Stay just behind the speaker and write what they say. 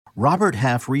Robert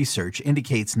Half research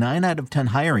indicates 9 out of 10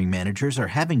 hiring managers are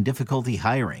having difficulty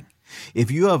hiring.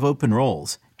 If you have open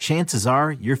roles, chances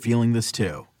are you're feeling this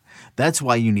too. That's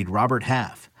why you need Robert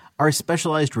Half. Our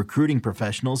specialized recruiting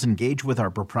professionals engage with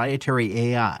our proprietary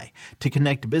AI to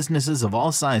connect businesses of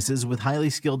all sizes with highly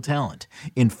skilled talent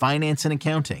in finance and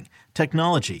accounting,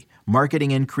 technology,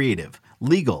 marketing and creative,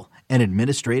 legal, and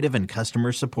administrative and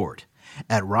customer support.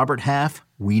 At Robert Half,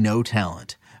 we know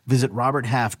talent. Visit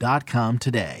roberthalf.com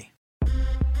today.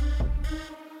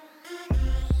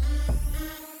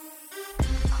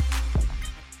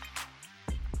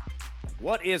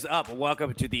 What is up?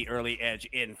 Welcome to the Early Edge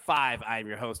in 5. I'm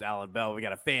your host, Alan Bell. We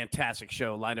got a fantastic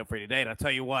show lined up for you today. And I'll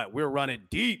tell you what, we're running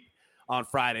deep on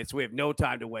Friday, so we have no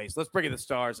time to waste. Let's bring in the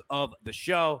stars of the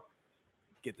show.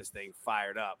 Get this thing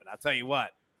fired up. And I'll tell you what,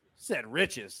 said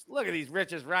riches. Look at these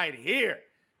riches right here.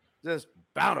 Just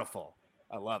bountiful.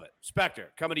 I love it. Spectre,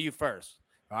 coming to you first.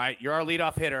 All right, you're our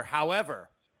leadoff hitter. However,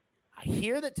 I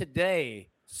hear that today,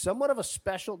 somewhat of a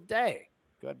special day.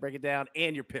 Go ahead, break it down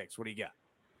and your picks. What do you got?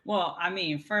 Well, I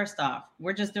mean, first off,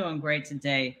 we're just doing great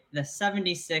today. The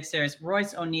 76ers,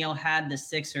 Royce O'Neal had the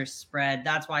Sixers spread.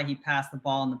 That's why he passed the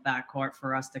ball in the backcourt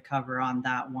for us to cover on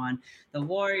that one. The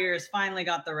Warriors finally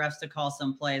got the refs to call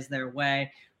some plays their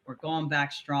way. We're going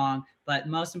back strong. But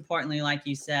most importantly, like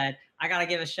you said, I got to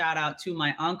give a shout out to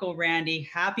my Uncle Randy.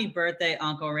 Happy birthday,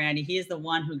 Uncle Randy. He is the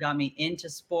one who got me into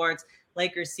sports.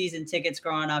 Lakers season tickets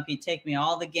growing up. He'd take me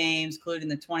all the games, including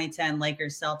the 2010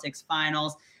 Lakers Celtics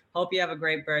finals. Hope you have a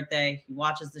great birthday. He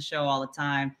watches the show all the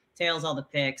time, tails all the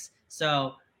picks.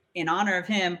 So in honor of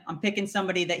him, I'm picking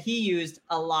somebody that he used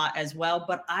a lot as well,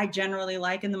 but I generally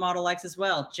like in the Model X as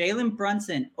well. Jalen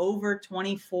Brunson, over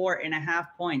 24.5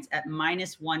 points at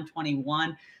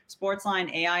 -121.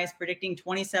 Sportsline AI is predicting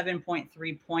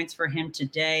 27.3 points for him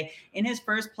today. In his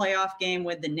first playoff game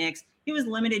with the Knicks, he was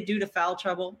limited due to foul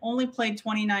trouble, only played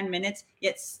 29 minutes,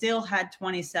 yet still had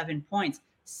 27 points.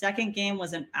 Second game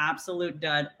was an absolute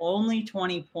dud, only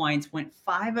 20 points, went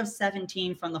 5 of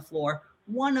 17 from the floor,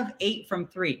 1 of 8 from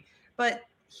 3. But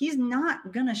he's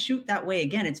not going to shoot that way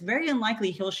again. It's very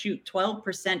unlikely he'll shoot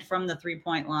 12% from the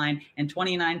three-point line and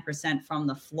 29% from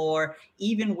the floor,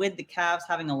 even with the Cavs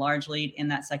having a large lead in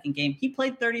that second game. He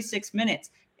played 36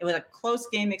 minutes. It was a close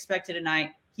game expected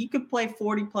tonight. He could play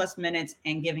 40-plus minutes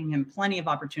and giving him plenty of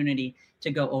opportunity to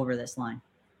go over this line.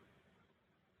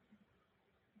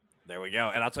 There we go.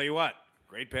 And I'll tell you what,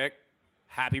 great pick.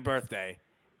 Happy birthday.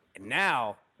 And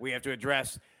now we have to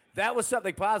address, that was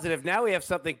something positive. Now we have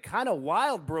something kind of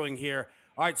wild brewing here.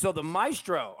 All right, so the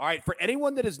Maestro. All right, for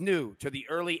anyone that is new to the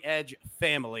Early Edge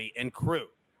family and crew,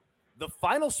 the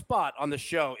final spot on the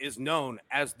show is known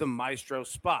as the Maestro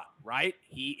spot, right?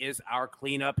 He is our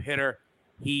cleanup hitter.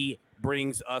 He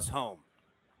brings us home.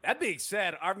 That being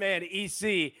said, our man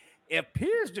EC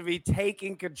appears to be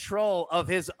taking control of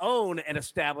his own and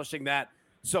establishing that.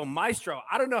 So, Maestro,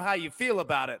 I don't know how you feel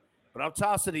about it, but I'm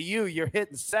tossing to you. You're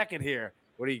hitting second here.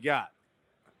 What do you got?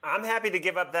 I'm happy to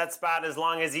give up that spot as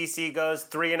long as EC goes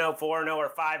 3-0, 4-0, or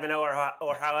 5-0,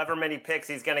 or however many picks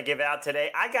he's going to give out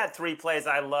today. I got 3 plays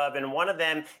I love, and one of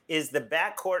them is the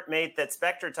backcourt mate that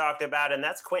Spectre talked about, and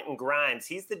that's Quentin Grimes.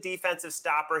 He's the defensive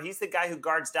stopper. He's the guy who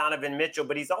guards Donovan Mitchell,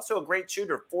 but he's also a great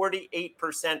shooter,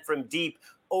 48% from deep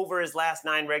over his last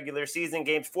 9 regular season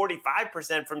games,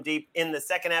 45% from deep in the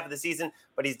second half of the season,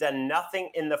 but he's done nothing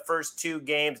in the first 2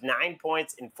 games, 9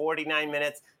 points in 49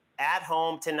 minutes. At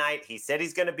home tonight. He said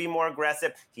he's going to be more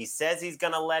aggressive. He says he's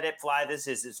going to let it fly. This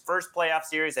is his first playoff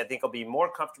series. I think he'll be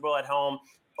more comfortable at home.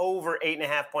 Over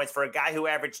 8.5 points for a guy who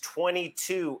averaged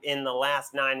 22 in the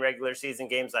last 9 regular season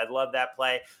games. I love that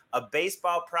play. A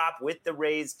baseball prop with the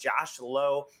Rays, Josh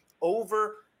Lowe,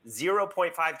 over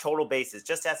 0.5 total bases.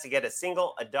 Just has to get a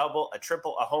single, a double, a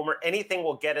triple, a homer. Anything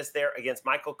will get us there against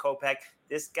Michael Kopech.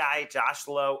 This guy, Josh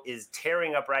Lowe, is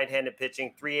tearing up right-handed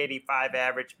pitching, 385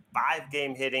 average,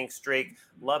 5-game hitting streak.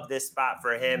 Love this spot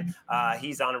for him.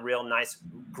 He's on a real nice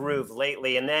groove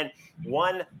lately. And then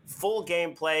one full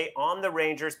game play on the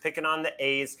Rangers, picking on the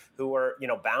A's, who are,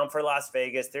 bound for Las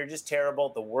Vegas. They're just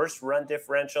terrible. The worst run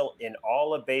differential in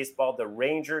all of baseball. The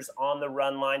Rangers on the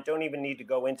run line. Don't even need to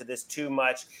go into this too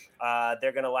much.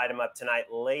 They're going to light them up tonight.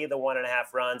 Lay the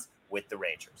 1.5 runs with the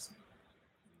Rangers.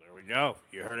 There we go.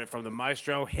 You heard it from the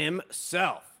Maestro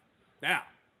himself. Now,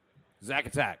 Zach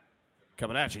Attack,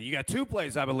 coming at you. You got 2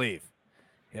 plays, I believe.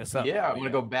 Yes, yeah, I'm going to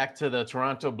go back to the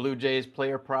Toronto Blue Jays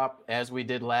player prop as we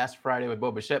did last Friday with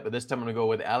Bo Bichette, but this time I'm going to go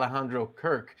with Alejandro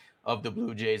Kirk of the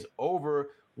Blue Jays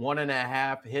over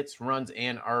 1.5 hits, runs,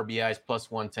 and RBIs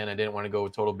plus 110. I didn't want to go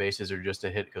with total bases or just a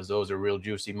hit because those are real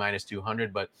juicy, minus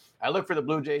 200. But I look for the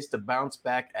Blue Jays to bounce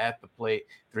back at the plate.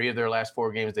 3 of their last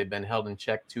 4 games, they've been held in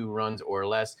check 2 runs or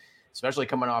less, especially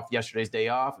coming off yesterday's day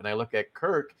off. And I look at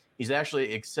Kirk. He's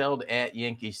actually excelled at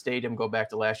Yankee Stadium. Go back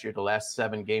to last year, the last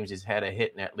 7 games, he's had a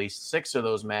hit in at least 6 of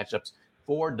those matchups.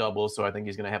 4 doubles, so I think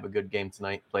he's going to have a good game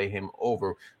tonight. Play him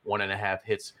over 1.5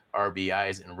 hits,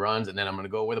 RBIs, and runs. And then I'm going to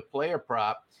go with a player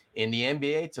prop in the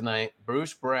NBA tonight.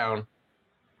 Bruce Brown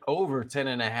over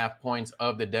 10.5 points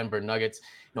of the Denver Nuggets.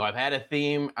 I've had a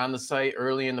theme on the site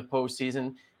early in the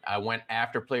postseason. I went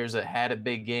after players that had a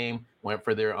big game, went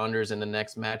for their unders in the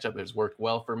next matchup. It's worked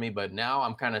well for me, but now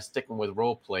I'm kind of sticking with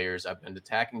role players. I've been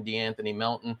attacking DeAnthony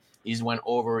Melton. He's went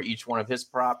over each one of his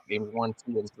prop, games 1,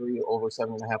 2, and 3, over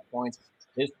 7.5 points.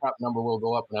 His prop number will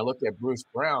go up. And I look at Bruce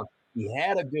Brown. He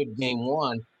had a good game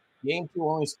 1. Game 2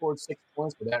 only scored 6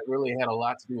 points, but that really had a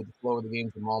lot to do with the flow of the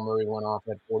game. Jamal Murray went off,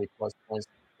 had 40-plus points.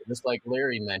 But just like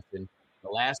Larry mentioned, the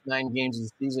last 9 games of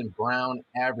the season, Brown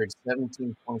averaged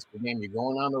 17 points per game. You're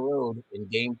going on the road in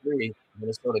Game 3.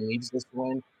 Minnesota needs this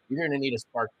win. You're going to need a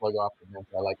spark plug off the bench.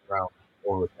 I like Brown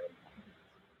over 10.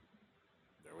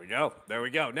 There we go. There we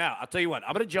go. Now, I'll tell you what.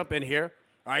 I'm going to jump in here,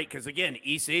 all right, because, again,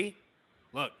 EC,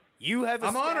 look, you have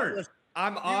I'm honored.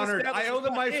 I'm honored. I owe the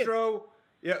Maestro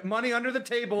money under the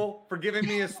table for giving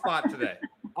me a spot today.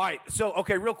 All right. So,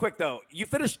 okay, real quick, though. You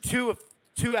finished 2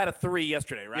 out of 3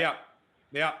 yesterday, right?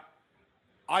 Yeah.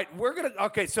 All right, we're going to –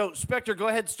 okay, so, Spectre, go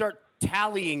ahead and start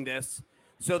tallying this.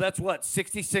 So that's what,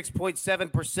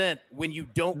 66.7% when you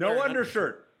don't No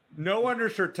undershirt. No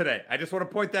undershirt today. I just want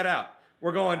to point that out.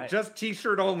 We're going just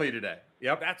T-shirt only today.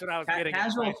 Yep. That's what I was getting at.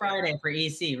 Casual Friday for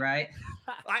EC, right?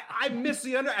 I miss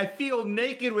the I feel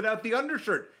naked without the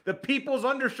undershirt. The people's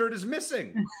undershirt is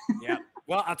missing. Yeah.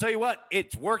 Well, I'll tell you what,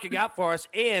 it's working out for us,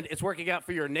 and it's working out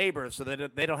for your neighbors so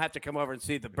that they don't have to come over and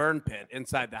see the burn pit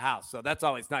inside the house. So that's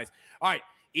always nice. All right,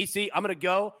 EC, I'm going to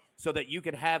go so that you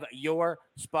can have your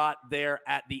spot there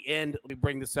at the end. Let me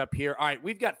bring this up here. All right,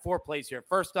 we've got 4 plays here.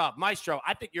 First off, Maestro,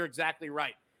 I think you're exactly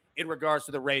right in regards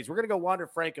to the Rays. We're going to go Wander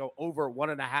Franco over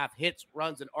 1.5 hits,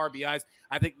 runs, and RBIs.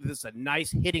 I think this is a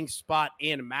nice hitting spot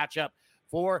and matchup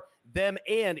for them.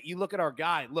 And you look at our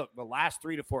guy, look, the last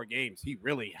 3 to 4 games, he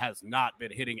really has not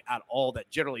been hitting at all.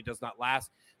 That generally does not last.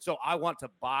 So I want to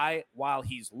buy while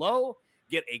he's low,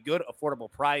 get a good affordable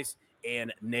price,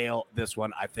 and nail this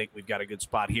one. I think we've got a good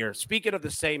spot here. Speaking of the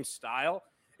same style,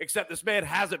 except this man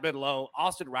hasn't been low,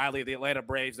 Austin Riley of the Atlanta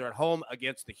Braves, they're at home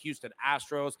against the Houston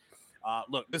Astros.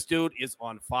 Look, this dude is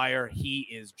on fire. He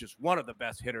is just one of the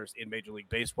best hitters in Major League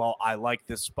Baseball. I like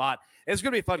this spot. It's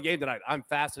going to be a fun game tonight. I'm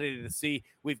fascinated to see.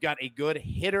 We've got a good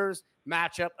hitters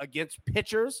matchup against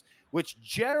pitchers, which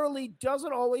generally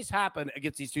doesn't always happen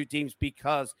against these two teams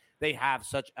because they have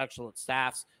such excellent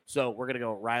staffs. So we're going to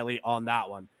go Riley on that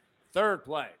one. Third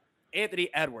play, Anthony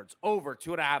Edwards over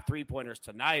 2.5 3-pointers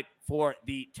tonight for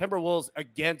the Timberwolves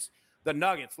against the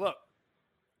Nuggets. Look,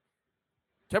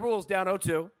 Timberwolves down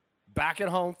 0-2. Back at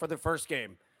home for the first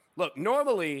game. Look,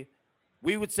 normally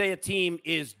we would say a team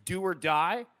is do or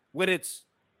die when it's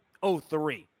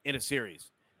 0-3 in a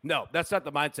series. No, that's not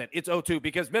the mindset. It's 0-2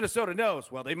 because Minnesota knows,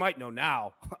 well, they might know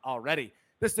now already,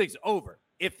 this thing's over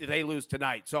if they lose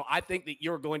tonight. So I think that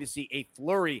you're going to see a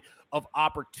flurry of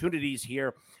opportunities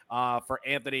here for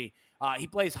Anthony. He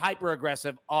plays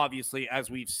hyper-aggressive, obviously, as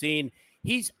we've seen.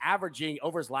 He's averaging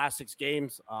over his last 6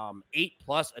 games, 8+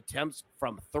 attempts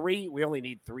from 3. We only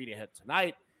need 3 to hit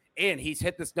tonight. And he's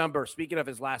hit this number. Speaking of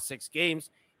his last 6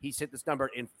 games, he's hit this number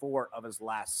in 4 of his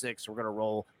last 6. We're going to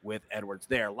roll with Edwards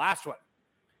there. Last one,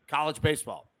 college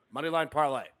baseball, moneyline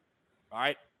parlay. All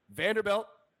right, Vanderbilt,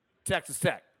 Texas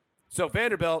Tech. So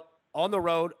Vanderbilt on the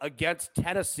road against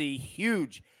Tennessee,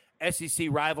 huge SEC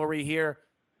rivalry here.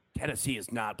 Tennessee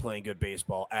is not playing good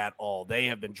baseball at all. They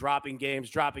have been dropping games,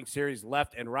 dropping series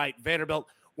left and right. Vanderbilt,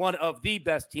 one of the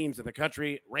best teams in the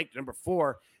country, ranked number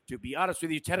 4. To be honest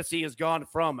with you, Tennessee has gone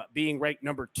from being ranked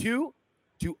number 2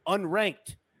 to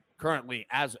unranked currently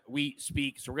as we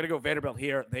speak. So we're going to go Vanderbilt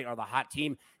here. They are the hot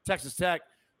team. Texas Tech,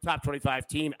 top 25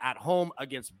 team at home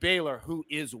against Baylor, who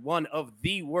is one of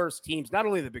the worst teams, not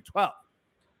only in the Big 12,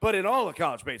 but in all of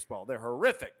college baseball. They're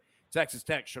horrific. Texas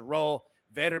Tech should roll.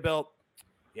 Vanderbilt,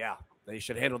 yeah, they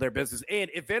should handle their business. And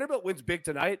if Vanderbilt wins big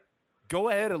tonight, go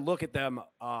ahead and look at them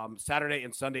Saturday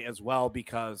and Sunday as well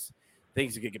because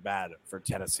things could get bad for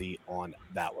Tennessee on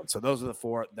that one. So those are the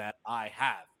 4 that I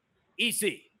have.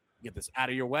 EC, get this out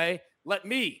of your way. Let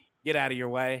me get out of your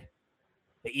way.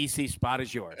 The EC spot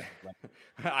is yours.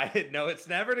 I know it's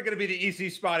never going to be the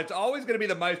EC spot. It's always going to be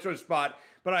the Maestro spot,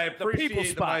 but I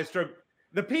appreciate the Maestro.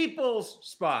 The people's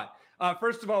spot.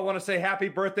 First of all, I want to say happy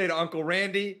birthday to Uncle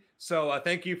Randy. So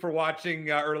thank you for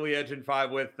watching Early Edge in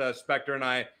 5 with Spectre and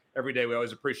I every day. We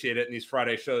always appreciate it. And these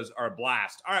Friday shows are a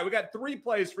blast. All right, we got 3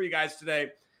 plays for you guys today.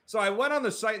 So I went on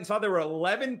the site and saw there were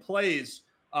 11 plays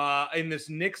in this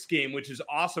Knicks game, which is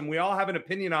awesome. We all have an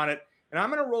opinion on it. And I'm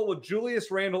going to roll with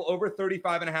Julius Randle over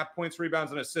 35.5 points,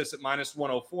 rebounds, and assists at minus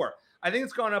 104. I think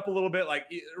it's gone up a little bit, like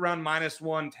around minus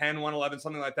 110, 111,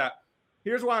 something like that.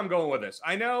 Here's why I'm going with this.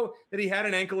 I know that he had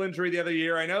an ankle injury the other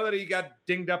year. I know that he got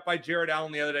dinged up by Jared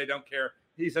Allen the other day. Don't care.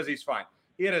 He says he's fine.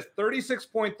 He had a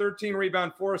 36-point,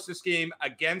 13-rebound, 4-assist game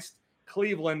against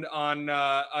Cleveland on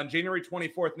January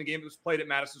 24th in the game that was played at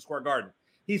Madison Square Garden.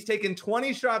 He's taken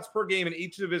 20 shots per game in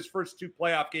each of his first 2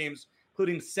 playoff games,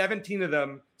 including 17 of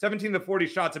them. 17 of the 40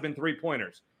 shots have been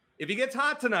 3-pointers. If he gets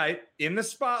hot tonight, in the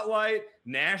spotlight,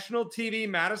 national TV,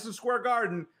 Madison Square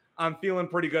Garden, I'm feeling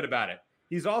pretty good about it.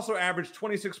 He's also averaged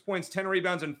 26 points, 10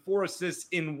 rebounds, and 4 assists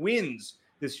in wins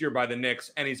this year by the Knicks.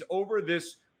 And he's over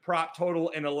this prop total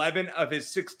in 11 of his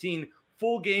 16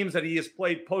 full games that he has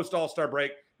played post-All-Star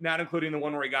break, not including the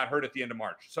one where he got hurt at the end of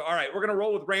March. So, all right, we're going to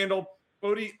roll with Randle.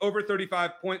 Bodie over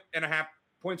 35.5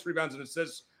 points, rebounds, and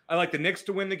assists. I like the Knicks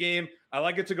to win the game. I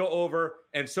like it to go over.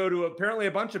 And so do apparently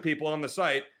a bunch of people on the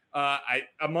site. There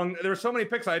were so many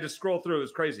picks I had to scroll through. It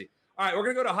was crazy. All right, we're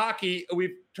going to go to hockey.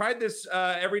 We've tried this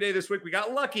every day this week. We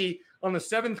got lucky on the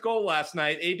 7th goal last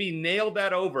night. AB nailed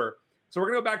that over. So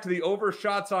we're going to go back to the over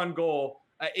shots on goal.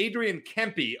 Adrian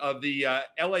Kempe of the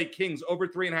LA Kings over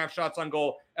 3.5 shots on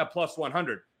goal at plus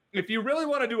 100. If you really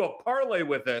want to do a parlay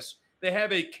with this, they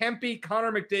have a Kempe,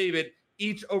 Connor McDavid,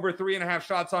 each over 3.5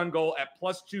 shots on goal at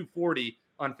plus 240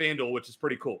 on FanDuel, which is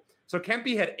pretty cool. So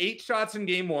Kempe had 8 shots in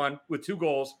game 1 with 2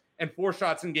 goals and 4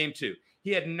 shots in game 2.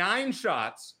 He had 9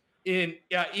 shots in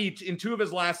each in 2 of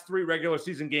his last 3 regular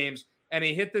season games, and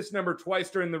he hit this number twice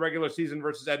during the regular season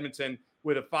versus Edmonton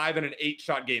with a 5 and an 8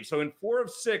 shot game. So in 4 of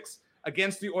 6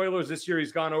 against the Oilers this year,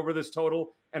 he's gone over this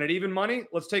total. And at even money,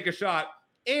 let's take a shot.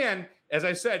 And as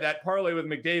I said, that parlay with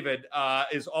McDavid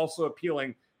is also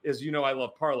appealing. As you know, I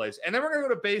love parlays. And then we're going to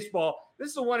go to baseball. This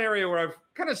is the one area where I've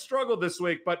kind of struggled this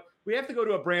week, but we have to go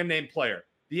to a brand name player.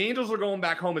 The Angels are going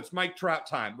back home. It's Mike Trout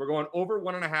time. We're going over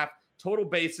 1.5 total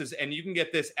bases, and you can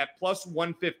get this at plus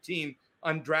 115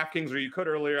 on DraftKings, or you could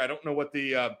earlier. I don't know what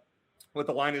the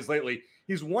line is lately.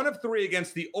 He's 1 of 3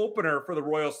 against the opener for the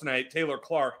Royals tonight, Taylor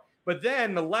Clark. But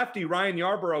then the lefty, Ryan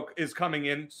Yarbrough, is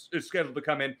scheduled to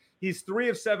come in. He's 3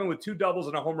 of 7 with 2 doubles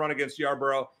and a home run against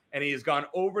Yarbrough, and he has gone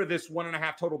over this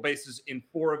 1.5 total bases in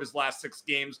 4 of his last 6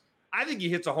 games. I think he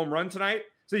hits a home run tonight,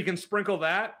 so you can sprinkle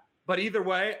that. But either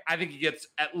way, I think he gets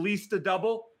at least a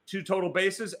double, 2 total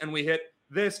bases, and we hit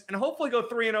this, and hopefully go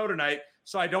 3-0 tonight,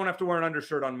 so I don't have to wear an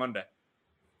undershirt on Monday.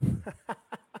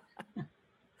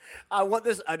 I want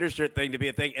this undershirt thing to be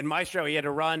a thing. And Maestro, he had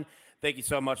to run. Thank you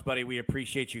so much, buddy. We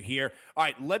appreciate you here. All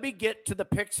right, let me get to the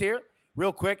picks here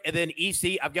real quick. And then,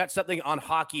 EC, I've got something on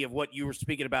hockey of what you were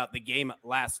speaking about the game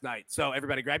last night. So,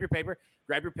 everybody, grab your paper,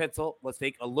 grab your pencil. Let's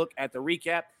take a look at the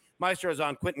recap. Maestro's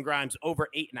on Quentin Grimes over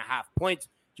 8.5 points.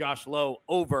 Josh Lowe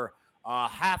over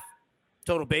half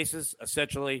total bases,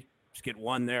 essentially. Just get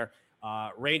 1 there.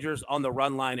 Rangers on the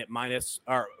run line at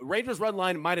Rangers run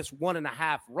line minus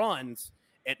 1.5 runs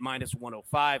at minus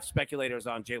 105. Speculators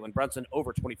on Jalen Brunson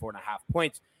over 24.5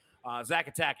 points. Zach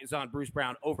Attack is on Bruce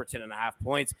Brown over 10.5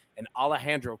 points. And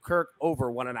Alejandro Kirk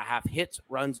over 1.5 hits,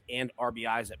 runs, and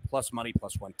RBIs at plus money,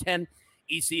 plus 110.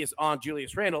 EC is on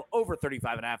Julius Randle over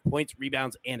 35.5 points,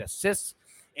 rebounds, and assists.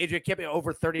 Adrian Kempe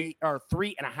over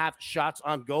 3.5 shots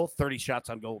on goal. 30 shots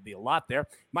on goal will be a lot there.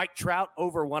 Mike Trout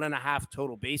over 1.5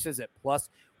 total bases at plus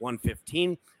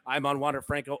 115. I'm on Wander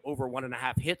Franco over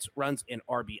 1.5 hits, runs, and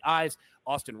RBIs.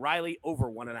 Austin Riley over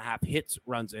 1.5 hits,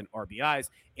 runs, and RBIs.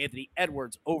 Anthony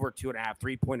Edwards over 2.5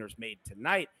 3-pointers made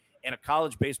tonight. And a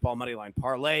college baseball moneyline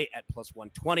parlay at plus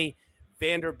 120.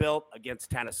 Vanderbilt against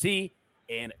Tennessee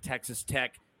and Texas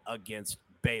Tech against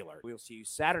Baylor. We'll see you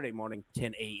Saturday morning,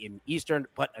 10 a.m. Eastern.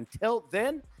 But until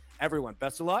then, everyone,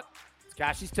 best of luck. It's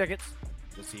Cashy's Tickets.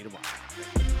 We'll see you tomorrow.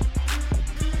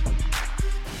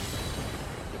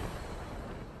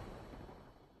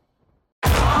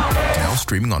 Now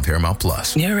streaming on Paramount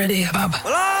Plus. You ready, Bob?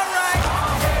 Well, all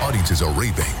right. Audiences are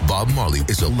raving. Bob Marley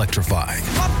is electrifying.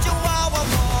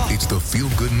 It's the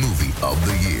feel-good movie of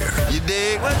the year. You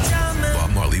dig?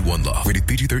 Bob Marley, One Love. Rated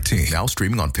PG-13. Now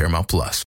streaming on Paramount Plus.